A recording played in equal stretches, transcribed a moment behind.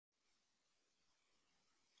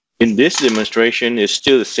In this demonstration, it's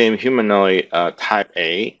still the same humanoid type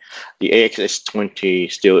A. The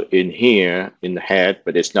AXS20 still in here in the head,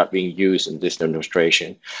 but it's not being used in this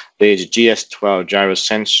demonstration. There's a GS12 gyro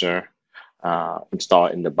sensor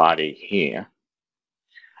installed in the body here.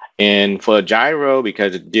 And for a gyro,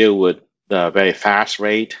 because it deals with a very fast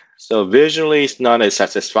rate, so visually it's not as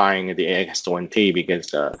satisfying as the AX20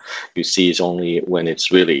 because you see it's only when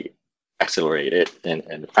it's really accelerated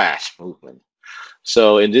and fast movement.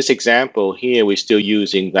 So in this example here, we're still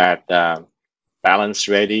using that balance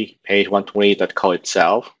ready page 120.code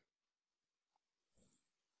itself.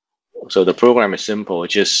 So the program is simple.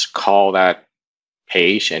 Just call that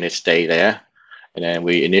page and it stay there. And then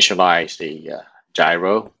we initialize the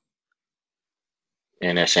gyro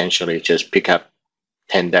and essentially just pick up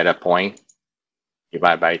 10 data point,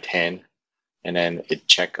 divide by 10, and then it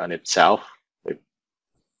check on itself.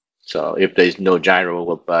 So if there's no gyro,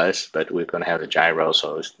 we'll buzz, but we're going to have a gyro,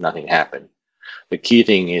 so nothing happened. The key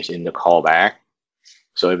thing is in the callback.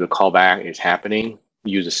 So if the callback is happening,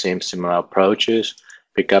 use the same similar approaches,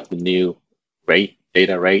 pick up the new rate,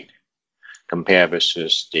 data rate, compare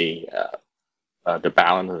versus the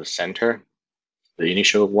balance of the center, the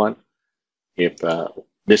initial one. If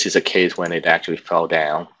this is a case when it actually fell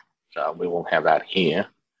down, so we won't have that here.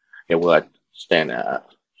 It will stand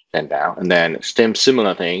down, and then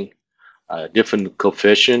similar thing, different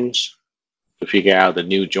coefficients to figure out the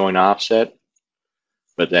new joint offset,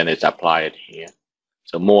 but then it's applied here.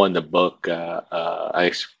 So more in the book, I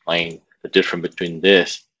explain the difference between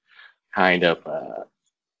this kind of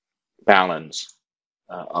balance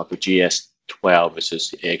of the GS12 versus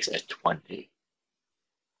the XS20.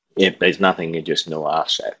 If there's nothing, it's just no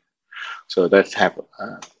offset. So that's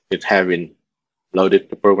it's having loaded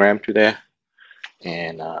the program to there,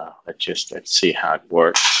 and let's see how it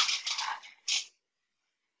works.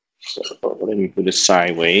 So let me put it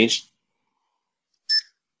sideways.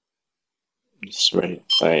 It's ready to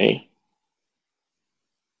play.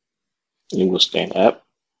 It will stand up.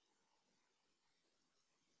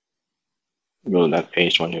 Go to that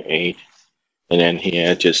page 108, and then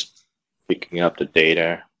here just picking up the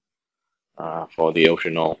data for the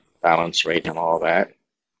optional balance rate and all that.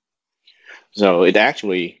 So it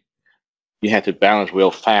actually, you have to balance real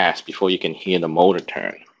fast before you can hear the motor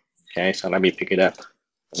turn. Okay, so let me pick it up.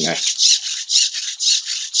 You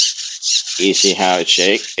see how it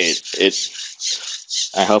shakes?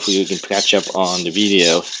 I hope you can catch up on the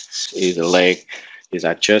video. See the leg is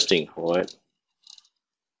adjusting for it.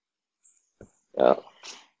 So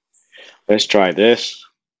let's try this.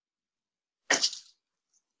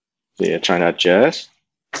 So you're trying to adjust.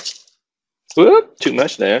 Whoop, too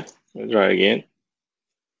much there. Let's try again.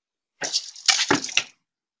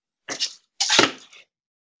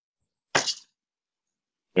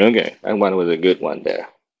 Okay, that one was a good one there.